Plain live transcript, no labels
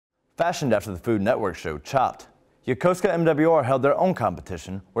Fashioned after the Food Network show Chopped, Yokosuka MWR held their own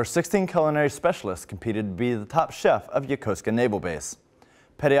competition where 16 culinary specialists competed to be the top chef of Yokosuka Naval Base.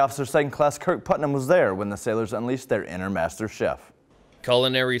 Petty Officer 2nd Class Kirk Putnam was there when the sailors unleashed their inner master chef.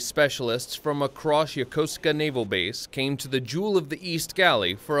 Culinary specialists from across Yokosuka Naval Base came to the Jewel of the East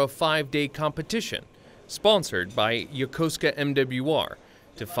Galley for a 5-day competition, sponsored by Yokosuka MWR,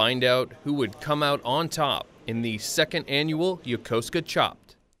 to find out who would come out on top in the second annual YKA-Chopped.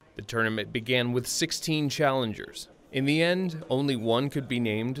 The tournament began with 16 challengers. In the end, only one could be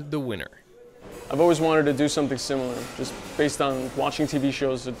named the winner. I've always wanted to do something similar, just based on watching TV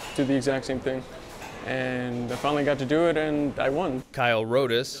shows that do the exact same thing. And I finally got to do it, and I won. Kyle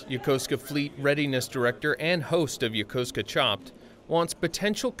Rodas, Yokosuka Fleet Readiness Director and host of YKA-Chopped, wants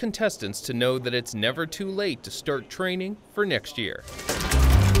potential contestants to know that it's never too late to start training for next year.